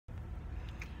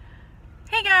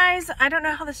Hey guys, I don't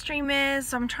know how the stream is,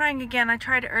 so I'm trying again. I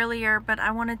tried earlier, but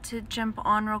I wanted to jump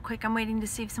on real quick. I'm waiting to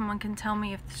see if someone can tell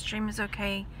me if the stream is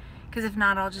okay, because if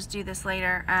not, I'll just do this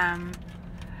later.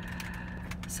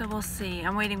 So we'll see.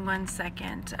 I'm waiting 1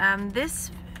 second.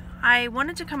 I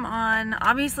wanted to come on.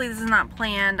 Obviously, this is not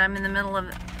planned. I'm in the middle of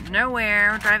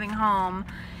nowhere, driving home,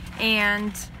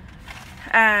 and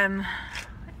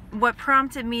what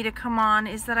prompted me to come on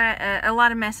is that a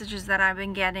lot of messages that I've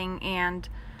been getting, and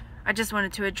I just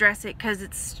wanted to address it because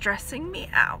it's stressing me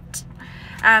out.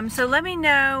 So let me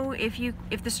know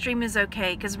if the stream is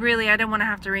okay, because really I don't want to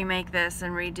have to remake this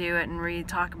and redo it and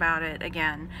re-talk about it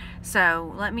again.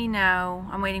 So let me know.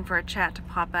 I'm waiting for a chat to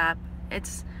pop up.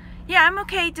 Yeah, I'm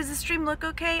okay. Does the stream look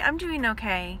okay? I'm doing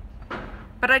okay.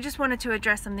 But I just wanted to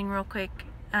address something real quick,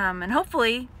 and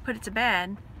hopefully put it to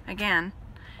bed again.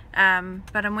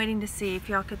 But I'm waiting to see if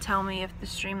y'all could tell me if the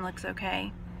stream looks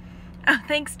okay. Oh,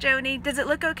 thanks, Joni. Does it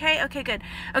look okay? Okay, good.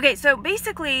 Okay, so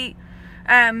basically,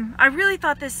 I really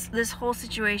thought this whole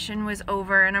situation was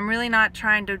over, and I'm really not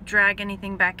trying to drag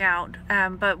anything back out.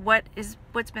 But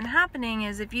what's been happening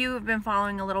is, if you have been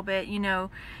following a little bit, you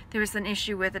know there was an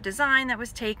issue with a design that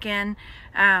was taken.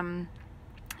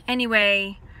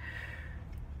 Anyway,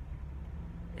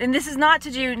 and this is not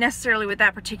to do necessarily with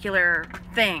that particular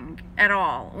thing at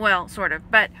all. Well, sort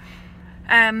of, but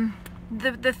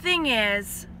the thing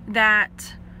is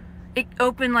that it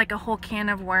opened like a whole can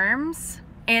of worms,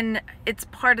 and it's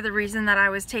part of the reason that I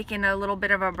was taking a little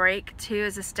bit of a break too,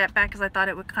 as a step back, because I thought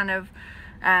it would kind of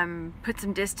put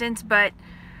some distance. But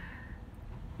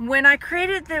when I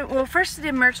created first I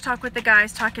did merch talk with the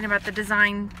guys talking about the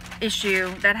design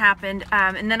issue that happened,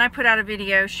 and then I put out a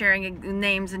video sharing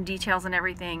names and details and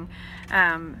everything,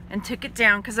 and took it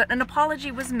down because an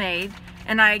apology was made,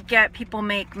 and I get people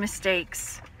make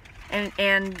mistakes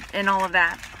and all of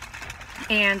that.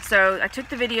 And so I took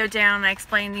the video down, and I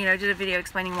explained, did a video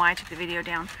explaining why I took the video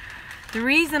down. The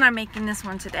reason I'm making this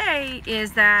one today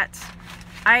is that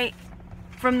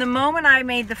from the moment I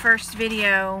made the first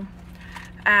video,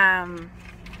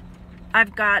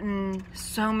 I've gotten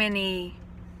so many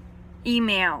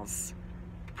emails,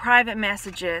 private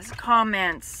messages,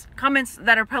 comments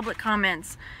that are public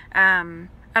comments,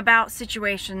 about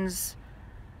situations.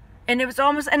 And it was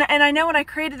almost, and I know when I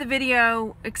created the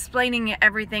video explaining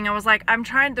everything, I was like,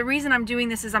 the reason I'm doing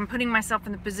this is I'm putting myself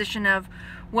in the position of,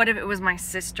 what if it was my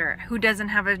sister who doesn't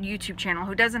have a YouTube channel,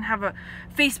 who doesn't have a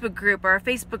Facebook group or a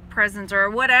Facebook presence or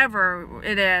whatever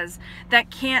it is, that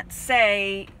can't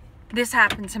say, this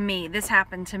happened to me, this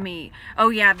happened to me, oh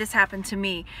yeah, this happened to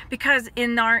me. Because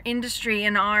in our industry,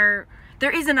 there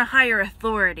isn't a higher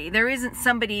authority. There isn't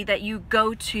somebody that you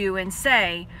go to and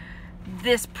say,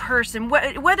 this person,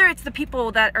 whether it's the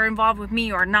people that are involved with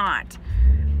me or not,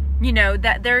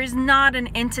 that there is not an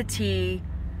entity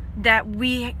that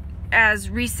we as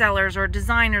resellers or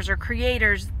designers or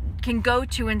creators can go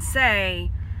to and say,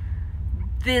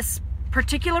 this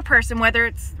particular person, whether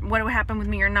it's what happened with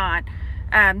me or not,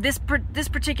 this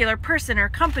particular person or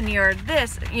company or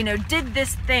this, did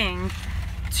this thing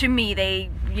to me.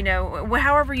 They,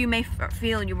 however you may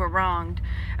feel you were wronged.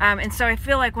 And so I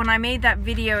feel like when I made that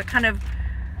video, it kind of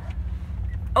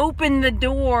opened the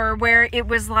door where it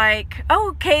was like, oh,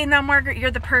 okay, now Margaret,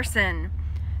 you're the person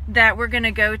that we're going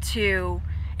to go to.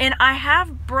 And I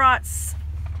have brought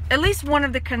at least one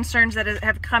of the concerns that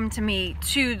have come to me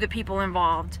to the people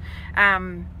involved.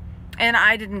 And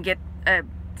I didn't get a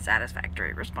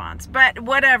satisfactory response, but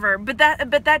whatever. But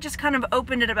that just kind of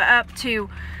opened it up to,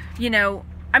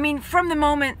 I mean, from the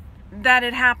moment that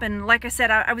it happened, like I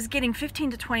said, I was getting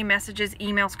 15 to 20 messages,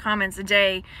 emails, comments a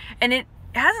day, and it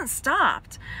hasn't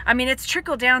stopped. I mean, it's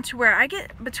trickled down to where I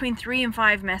get between 3 and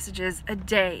 5 messages a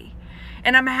day,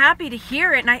 and I'm happy to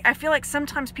hear it. And I feel like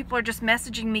sometimes people are just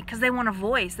messaging me because they want a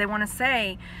voice. They want to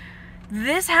say,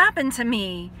 this happened to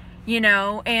me,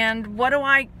 and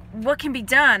what can be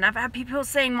done? I've had people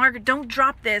saying, Margaret, don't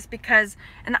drop this, because,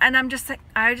 and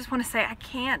I just want to say, I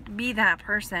can't be that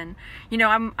person.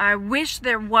 I wish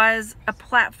there was a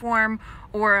platform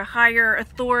or a higher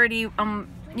authority,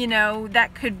 that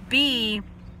could be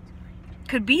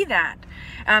that.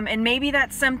 And maybe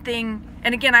that's something,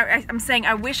 and again, I'm saying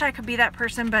I wish I could be that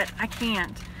person, but I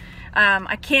can't.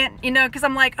 I can't, because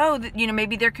I'm like, oh,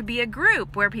 maybe there could be a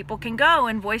group where people can go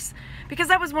and voice, because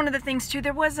that was one of the things too.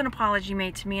 There was an apology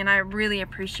made to me, and I really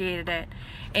appreciated it.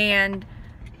 And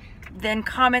then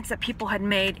comments that people had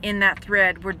made in that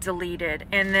thread were deleted.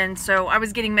 And then so I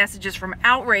was getting messages from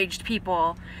outraged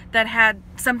people that had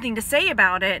something to say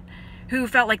about it, who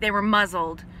felt like they were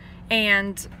muzzled.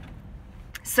 And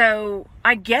so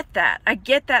I get that. I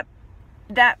get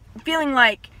that feeling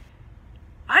like,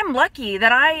 I'm lucky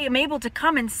that I am able to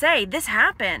come and say this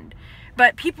happened.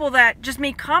 But people that just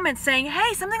make comments saying,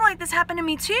 hey, something like this happened to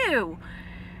me too,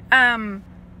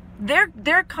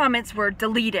 their comments were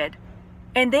deleted,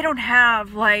 and they don't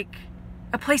have like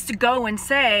a place to go and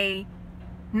say,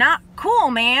 not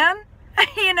cool, man.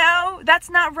 You know, that's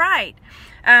not right.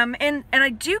 And I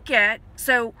do get,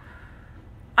 so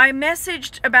I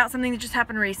messaged about something that just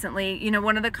happened recently. You know,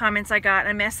 one of the comments I got,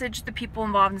 I messaged the people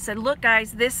involved and said, look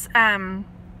guys, this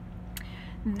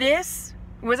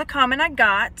was a comment I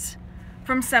got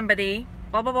from somebody,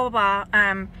 blah, blah, blah, blah,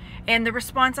 and the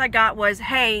response I got was,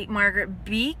 hey, Margaret,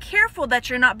 be careful that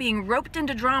you're not being roped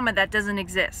into drama that doesn't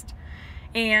exist.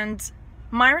 And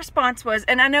my response was,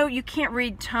 and I know you can't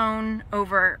read tone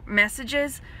over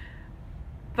messages,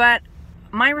 but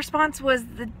my response was,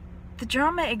 the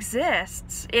drama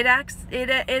exists. It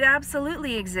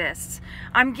absolutely exists.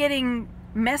 I'm getting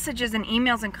messages and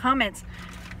emails and comments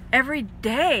every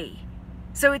day.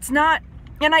 So it's not,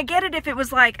 and I get it if it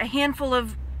was like a handful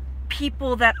of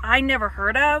people that I never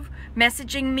heard of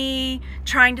messaging me,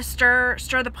 trying to stir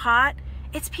the pot.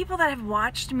 It's people that have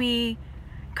watched me,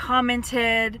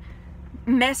 commented,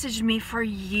 messaged me for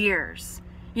years.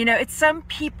 You know, it's some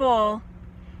people,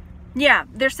 yeah,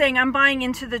 they're saying I'm buying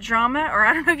into the drama, or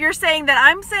I don't know if you're saying that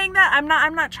I'm saying that. I'm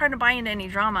not trying to buy into any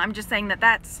drama. I'm just saying that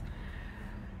that's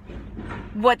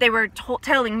what they were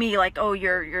telling me, like, oh,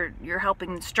 you're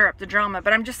helping stir up the drama.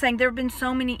 But I'm just saying there have been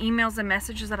so many emails and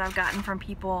messages that I've gotten from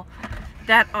people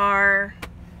that are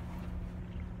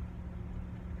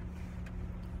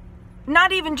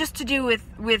not even just to do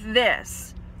with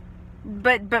this,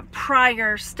 but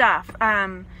prior stuff.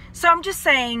 So I'm just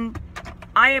saying,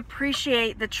 I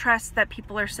appreciate the trust that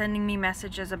people are sending me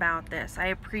messages about this. I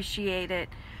appreciate it,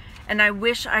 and I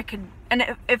wish I could,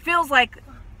 and it feels like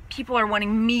people are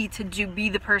wanting me to be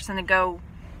the person to go,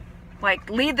 like,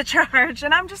 lead the charge,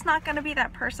 and I'm just not going to be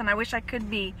that person. I wish I could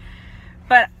be,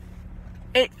 but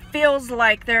it feels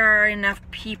like there are enough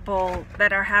people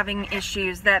that are having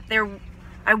issues that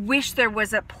I wish there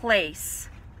was a place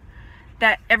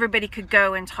that everybody could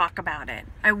go and talk about it.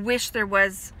 I wish there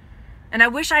was, and I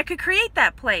wish I could create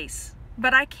that place,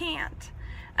 but I can't.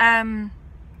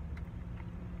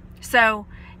 So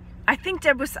I think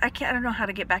Deb was, I don't know how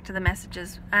to get back to the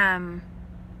messages. Where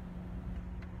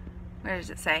does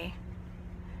it say?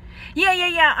 Yeah.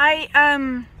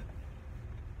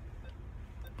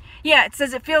 Yeah, it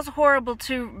says it feels horrible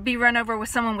to be run over with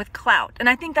someone with clout. And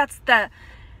I think that's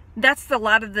a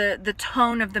lot of the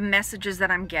tone of the messages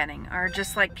that I'm getting, are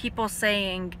just like people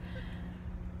saying,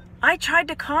 I tried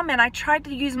to comment, I tried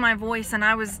to use my voice, and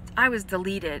I was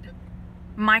deleted.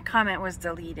 My comment was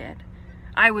deleted.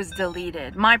 I was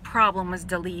deleted. My problem was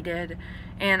deleted.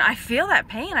 And I feel that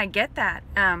pain. I get that.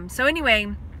 So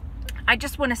anyway, I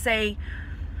just want to say,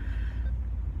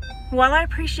 while I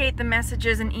appreciate the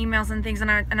messages and emails and things,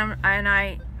 and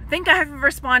I think I have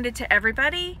responded to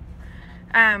everybody,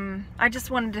 I just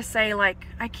wanted to say, like,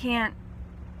 I can't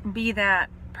be that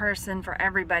person for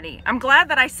everybody. I'm glad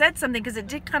that I said something, because it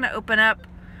did kind of open up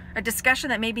a discussion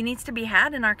that maybe needs to be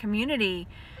had in our community.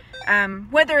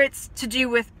 Whether it's to do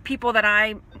with people that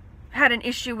I had an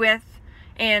issue with,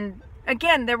 and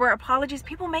again, there were apologies.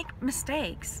 People make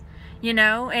mistakes, you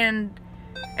know, and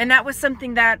that was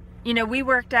something that, you know, we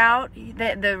worked out,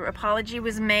 that the apology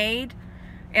was made,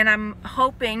 and I'm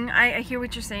hoping, I hear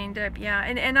what you're saying, Deb, yeah,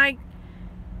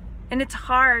 and it's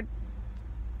hard.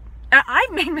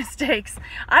 I've made mistakes.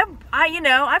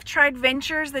 I've tried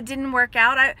ventures that didn't work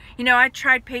out. I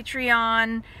tried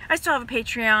Patreon. I still have a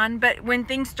Patreon, but when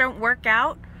things don't work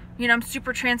out, you know, I'm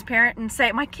super transparent and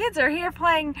say, my kids are here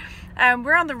playing,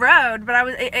 we're on the road,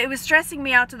 but it was stressing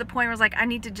me out to the point where I was like, I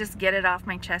need to just get it off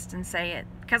my chest and say it.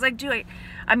 Because I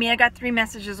got 3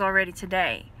 messages already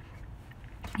today,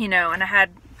 you know, and I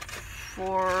had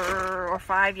 4 or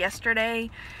 5 yesterday.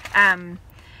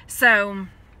 So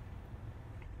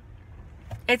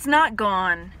it's not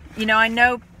gone, you know. I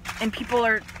know, and people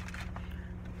are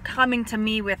coming to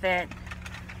me with it,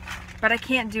 but I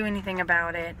can't do anything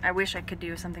about it. I wish I could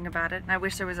do something about it, and I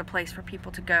wish there was a place for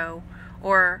people to go,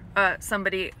 or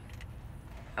somebody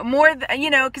more, you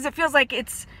know, because it feels like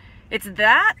it's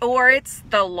that, or it's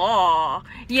the law,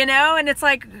 you know. And it's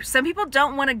like, some people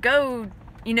don't want to go,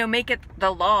 you know, make it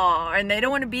the law, and they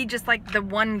don't want to be just like the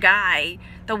one guy,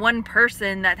 the one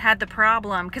person that had the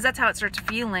problem, because that's how it starts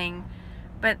feeling.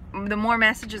 But the more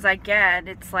messages I get,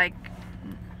 it's like,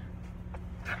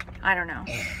 I don't know.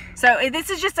 So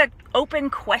this is just an open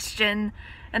question,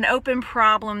 an open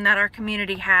problem that our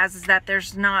community has, is that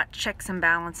there's not checks and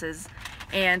balances,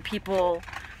 and people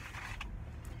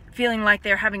feeling like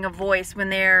they're having a voice when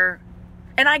they're,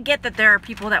 And I get that there are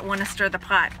people that want to stir the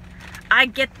pot. I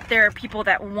get that there are people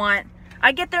that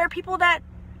there are people that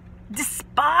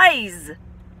despise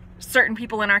certain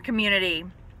people in our community.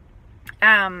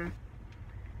 And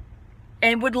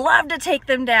would love to take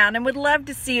them down and would love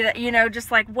to see that, you know,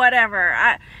 just like whatever.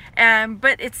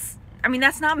 But I mean,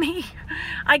 that's not me.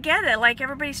 I get it. Like,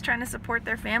 everybody's trying to support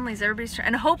their families. Everybody's trying,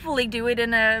 and hopefully do it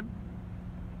in a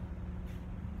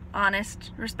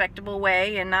honest, respectable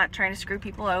way and not trying to screw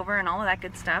people over and all of that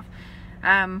good stuff.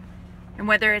 And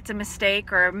whether it's a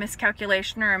mistake or a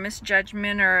miscalculation or a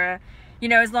misjudgment or a, you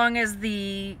know, as long as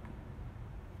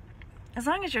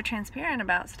you're transparent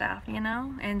about stuff, you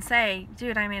know, and say,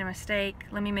 dude, I made a mistake,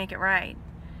 let me make it right.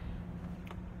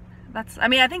 I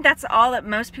mean, I think that's all that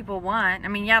most people want. I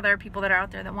mean, yeah, there are people that are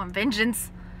out there that want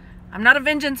vengeance. I'm not a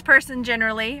vengeance person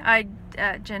generally. I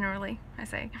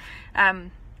say.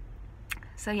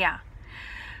 So yeah.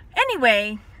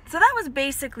 Anyway, so that was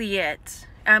basically it.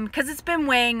 Because it's been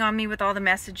weighing on me with all the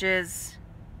messages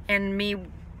and me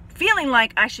feeling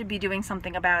like I should be doing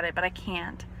something about it, but I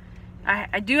can't.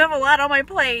 I do have a lot on my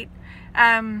plate.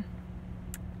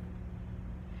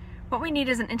 What we need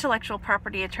is an intellectual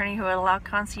property attorney who would allow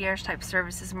concierge type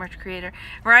services, merch creator,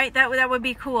 right? That would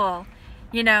be cool,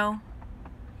 you know?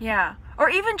 Yeah. Or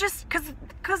even just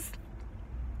because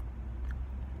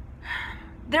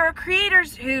there are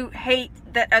creators who hate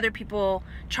that other people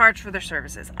charge for their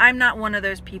services. I'm not one of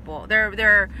those people. There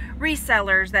are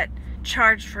resellers that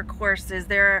charge for courses.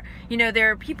 There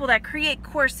are people that create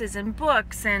courses and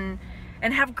books and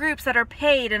have groups that are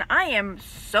paid, and I am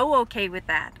so okay with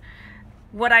that.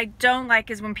 What I don't like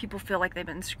is when people feel like they've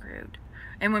been screwed,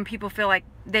 and when people feel like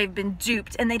they've been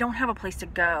duped and they don't have a place to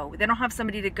go. They don't have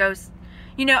somebody to go,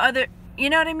 you know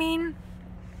what I mean?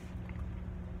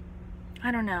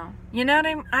 I don't know. You know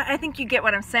what I think you get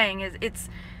what I'm saying.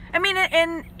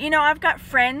 And you know, I've got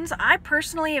friends. I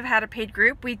personally have had a paid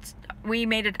group. We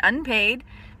made it unpaid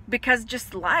because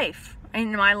just life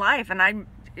in my life, and I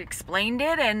explained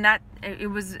it, and that it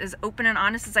was as open and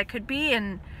honest as I could be,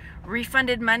 and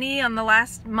refunded money on the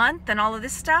last month and all of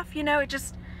this stuff. You know, it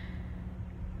just,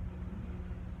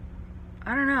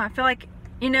 I don't know. I feel like,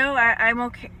 you know, I'm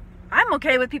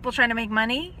okay with people trying to make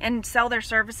money and sell their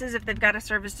services if they've got a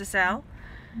service to sell.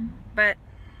 But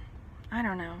I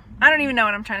don't know. I don't even know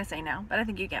what I'm trying to say now, but I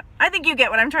think you get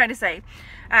what I'm trying to say.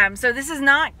 So this is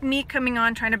not me coming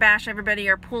on trying to bash everybody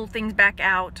or pull things back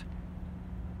out.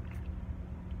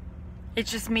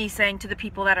 It's just me saying to the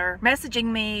people that are messaging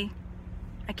me,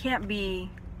 I can't be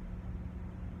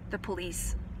the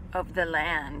police of the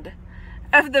land,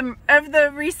 of the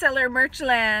reseller merch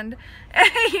land,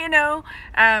 you know.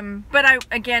 But I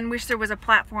again wish there was a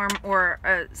platform or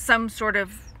some sort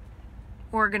of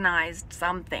organized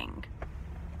something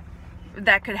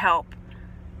that could help.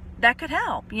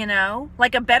 You know,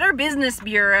 like a better business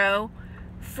bureau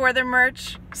for the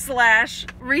merch /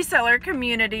 reseller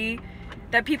community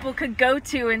that people could go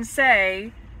to and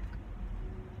say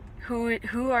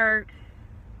who are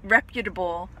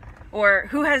reputable, or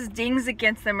who has dings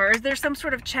against them, or is there some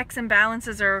sort of checks and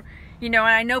balances, or, you know,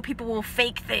 and I know people will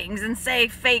fake things and say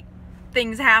fake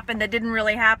things happen that didn't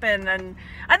really happen, and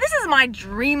this is my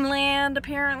dreamland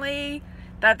apparently,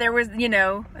 that there was, you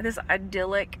know, this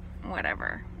idyllic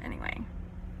whatever. Anyway,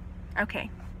 okay,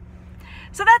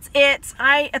 so that's it.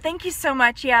 I thank you so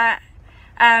much. Yeah.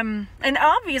 And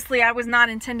obviously I was not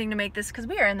intending to make this because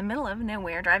we are in the middle of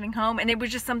nowhere driving home, and it was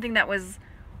just something that was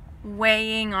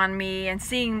weighing on me, and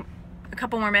seeing a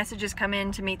couple more messages come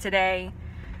in to me today,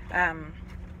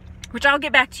 which I'll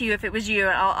get back to you. If it was you,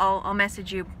 I'll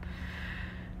message you.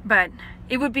 But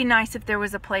it would be nice if there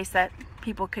was a place that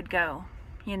people could go,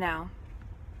 you know.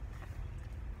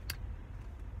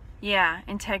 Yeah,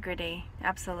 integrity,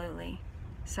 absolutely.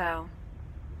 So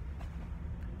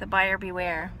the buyer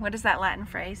beware. What is that Latin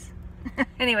phrase?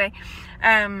 Anyway,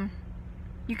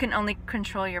 you can only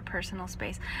control your personal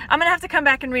space. I'm gonna have to come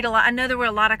back and read a lot. I know there were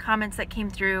a lot of comments that came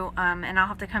through, and I'll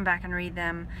have to come back and read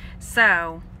them.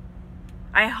 So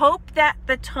I hope that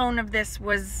the tone of this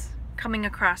was coming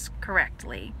across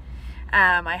correctly.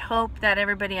 I hope that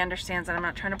everybody understands that I'm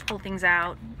not trying to pull things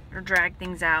out or drag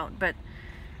things out, but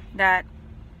that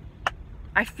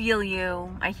I feel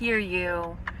you, I hear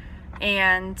you,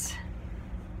 and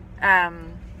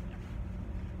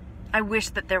I wish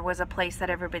that there was a place that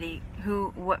everybody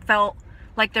who felt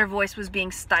like their voice was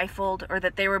being stifled, or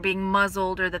that they were being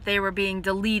muzzled, or that they were being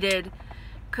deleted,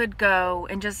 could go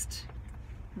and just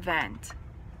vent,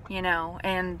 you know.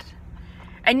 And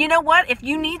you know what? If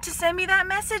you need to send me that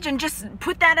message, and just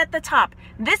put that at the top.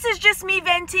 This is just me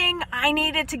venting. I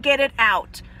needed to get it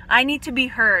out. I need to be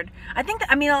heard. I think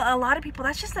that, I mean, a lot of people,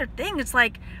 that's just their thing. It's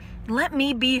like Let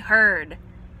me be heard.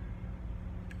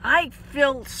 I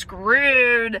feel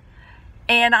screwed,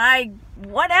 and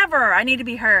whatever, I need to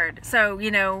be heard. So, you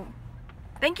know,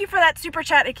 thank you for that super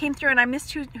chat. It came through and I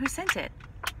missed who sent it.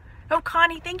 Oh,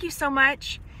 Connie, thank you so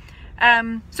much.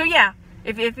 So yeah,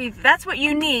 if that's what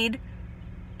you need,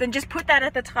 then just put that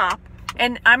at the top.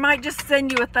 And I might just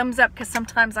send you a thumbs up, because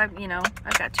sometimes I've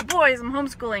got 2 boys, I'm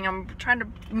homeschooling, I'm trying to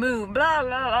move, blah,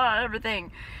 blah, blah,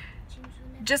 everything.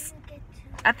 Just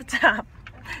at the top.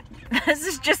 This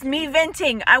is just me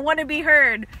venting. I want to be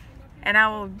heard. And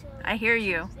I hear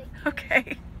you.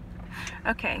 Okay.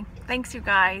 Okay. Thanks, you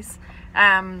guys.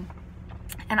 And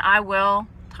I will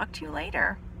talk to you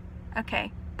later.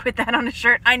 Okay. Put that on a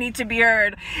shirt. I need to be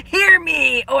heard. Hear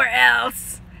me, or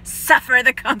else suffer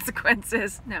the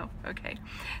consequences. No. Okay.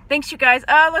 Thanks, you guys.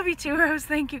 Oh, I love you too, Rose.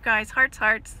 Thank you, guys. Hearts,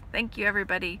 hearts. Thank you,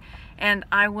 everybody. And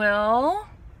I will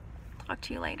talk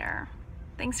to you later.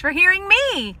 Thanks for hearing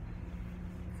me.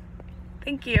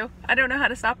 Thank you. I don't know how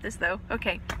to stop this though.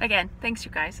 Okay, again, thanks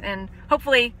you guys. And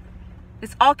hopefully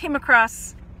this all came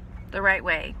across the right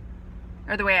way,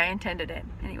 or the way I intended it.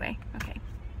 Anyway, okay.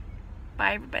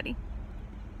 Bye everybody.